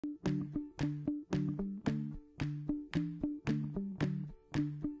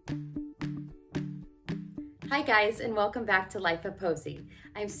Hi guys, and welcome back to Life of Posy.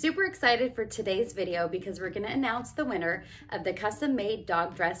 I'm super excited for today's video because we're going to announce the winner of the custom made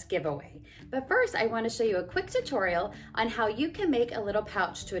dog dress giveaway. But first, I want to show you a quick tutorial on how you can make a little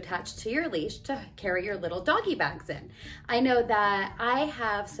pouch to attach to your leash to carry your little doggy bags in. I know that I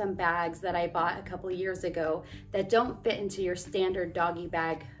have some bags that I bought a couple years ago that don't fit into your standard doggy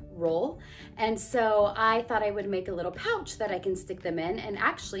bag roll, and so I thought I would make a little pouch that I can stick them in. And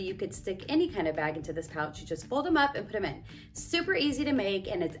actually you could stick any kind of bag into this pouch. You just fold them up and put them in. Super easy to make,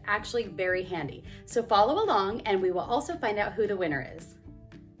 and it's actually very handy. So follow along and we will also find out who the winner is.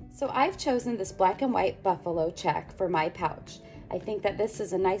 So I've chosen this black and white buffalo check for my pouch. I think that this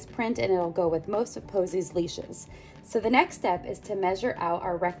is a nice print and it'll go with most of Posy's leashes. So the next step is to measure out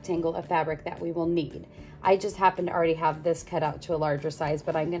our rectangle of fabric that we will need. I just happen to already have this cut out to a larger size,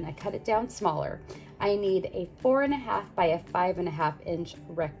 but I'm gonna cut it down smaller. I need a 4.5 by a 5.5 inch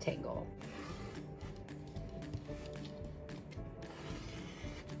rectangle.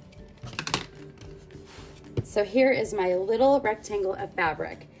 So here is my little rectangle of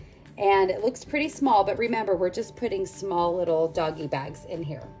fabric. And it looks pretty small, but remember, we're just putting small little doggy bags in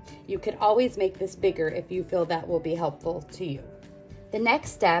here. You could always make this bigger if you feel that will be helpful to you. The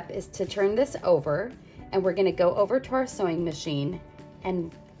next step is to turn this over, and we're gonna go over to our sewing machine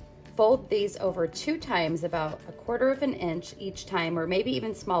and fold these over 2 times, about 1/4 of an inch each time, or maybe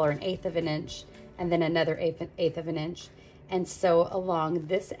even smaller, 1/8 of an inch, and then another eighth of an inch, and sew along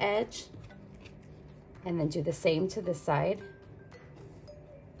this edge, and then do the same to this side,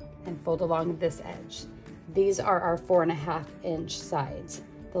 and fold along this edge. These are our 4.5 inch sides.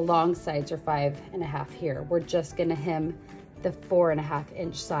 The long sides are 5.5 here. We're just gonna hem the 4.5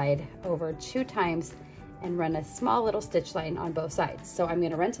 inch side over 2 times and run a small little stitch line on both sides. So I'm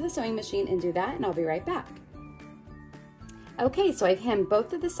gonna run to the sewing machine and do that, and I'll be right back. Okay, so I've hemmed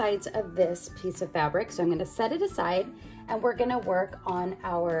both of the sides of this piece of fabric, so I'm gonna set it aside, and we're gonna work on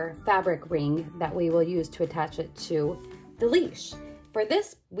our fabric ring that we will use to attach it to the leash. For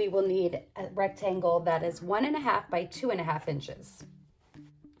this, we will need a rectangle that is 1.5 by 2.5 inches.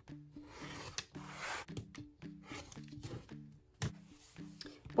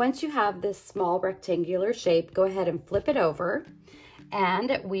 Once you have this small rectangular shape, go ahead and flip it over,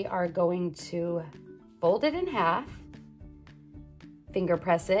 and we are going to fold it in half, finger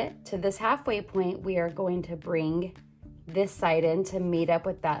press it to this halfway point. We are going to bring this side in to meet up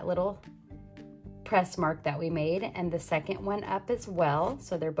with that little press mark that we made, and the second one up as well,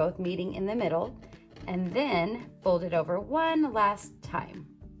 so they're both meeting in the middle, and then fold it over one last time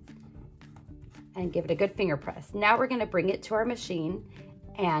and give it a good finger press. Now we're going to bring it to our machine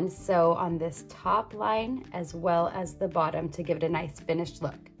and sew on this top line as well as the bottom to give it a nice finished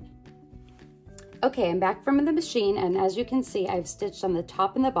look. Okay, I'm back from the machine, and as you can see, I've stitched on the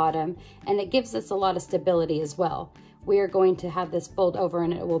top and the bottom, and it gives us a lot of stability as well. We are going to have this fold over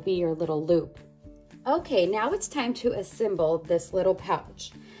and it will be your little loop. Okay, now it's time to assemble this little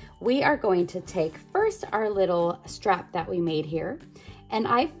pouch. We are going to take first our little strap that we made here, and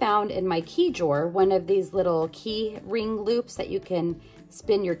I found in my key drawer one of these little key ring loops that you can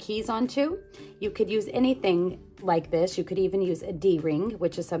spin your keys onto. You could use anything like this. You could even use a D-ring,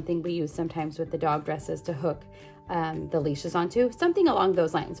 which is something we use sometimes with the dog dresses to hook the leashes onto, something along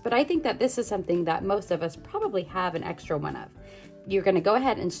those lines. But I think that this is something that most of us probably have an extra one of. You're gonna go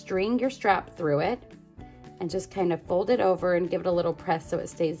ahead and string your strap through it and just kind of fold it over and give it a little press so it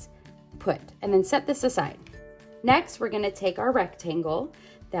stays put, and then set this aside. Next, we're gonna take our rectangle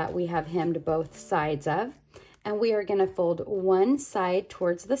that we have hemmed both sides of, and we are gonna fold one side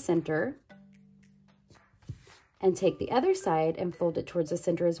towards the center and take the other side and fold it towards the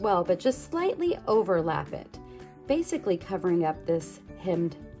center as well, but just slightly overlap it, basically covering up this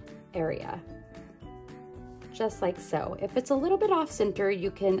hemmed area, just like so. If it's a little bit off center,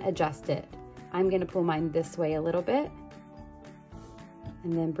 you can adjust it. I'm gonna pull mine this way a little bit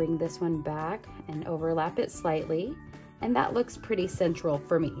and then bring this one back and overlap it slightly, and that looks pretty central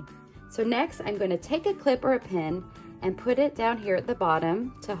for me. So next, I'm gonna take a clip or a pin and put it down here at the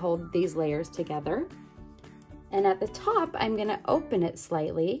bottom to hold these layers together. And at the top, I'm gonna open it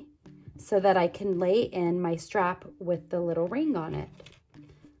slightly so that I can lay in my strap with the little ring on it.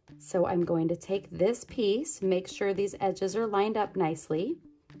 So I'm going to take this piece, make sure these edges are lined up nicely.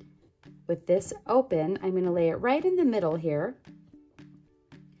 With this open, I'm gonna lay it right in the middle here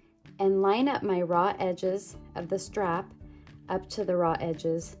and line up my raw edges of the strap up to the raw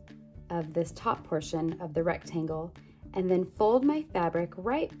edges of this top portion of the rectangle, and then fold my fabric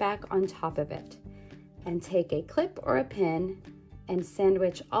right back on top of it and take a clip or a pin and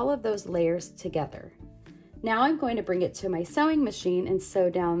sandwich all of those layers together. Now I'm going to bring it to my sewing machine and sew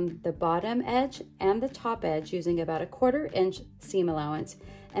down the bottom edge and the top edge using about a 1/4 inch seam allowance,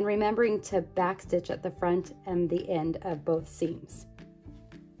 and remembering to backstitch at the front and the end of both seams.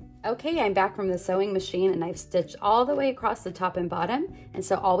 Okay, I'm back from the sewing machine and I've stitched all the way across the top and bottom, and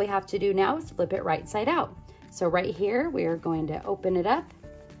so all we have to do now is flip it right side out. So right here, we are going to open it up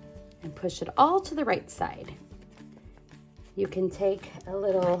and push it all to the right side. You can take a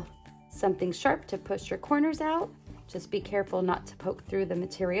little something sharp to push your corners out. Just be careful not to poke through the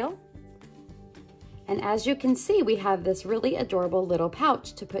material. And as you can see, we have this really adorable little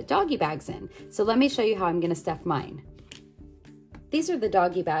pouch to put doggy bags in. So let me show you how I'm gonna stuff mine. These are the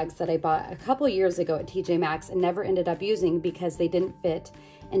doggy bags that I bought a couple years ago at TJ Maxx and never ended up using because they didn't fit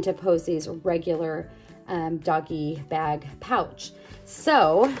into Posey's regular doggy bag pouch.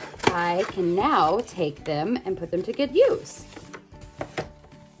 So I can now take them and put them to good use.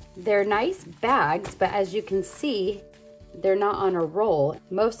 They're nice bags, but as you can see, they're not on a roll.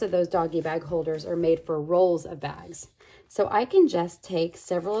 Most of those doggy bag holders are made for rolls of bags. So I can just take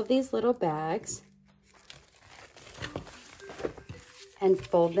several of these little bags and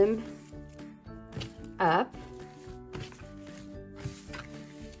fold them up.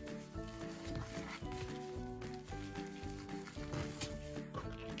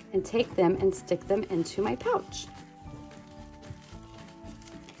 And take them and stick them into my pouch.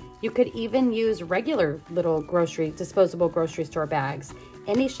 You could even use regular little disposable grocery store bags.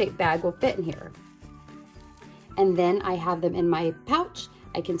 Any shaped bag will fit in here. And then I have them in my pouch.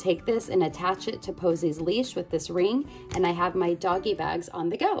 I can take this and attach it to Posey's leash with this ring, and I have my doggy bags on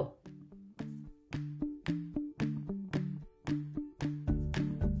the go.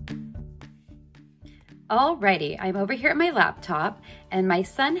 Alrighty, I'm over here at my laptop, and my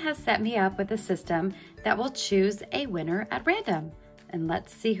son has set me up with a system that will choose a winner at random. And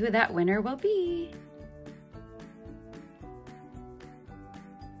let's see who that winner will be.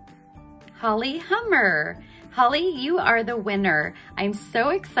 Holly Hummer. Holly, you are the winner. I'm so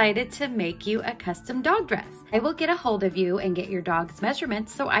excited to make you a custom dog dress. I will get a hold of you and get your dog's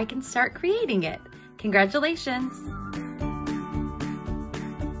measurements so I can start creating it. Congratulations.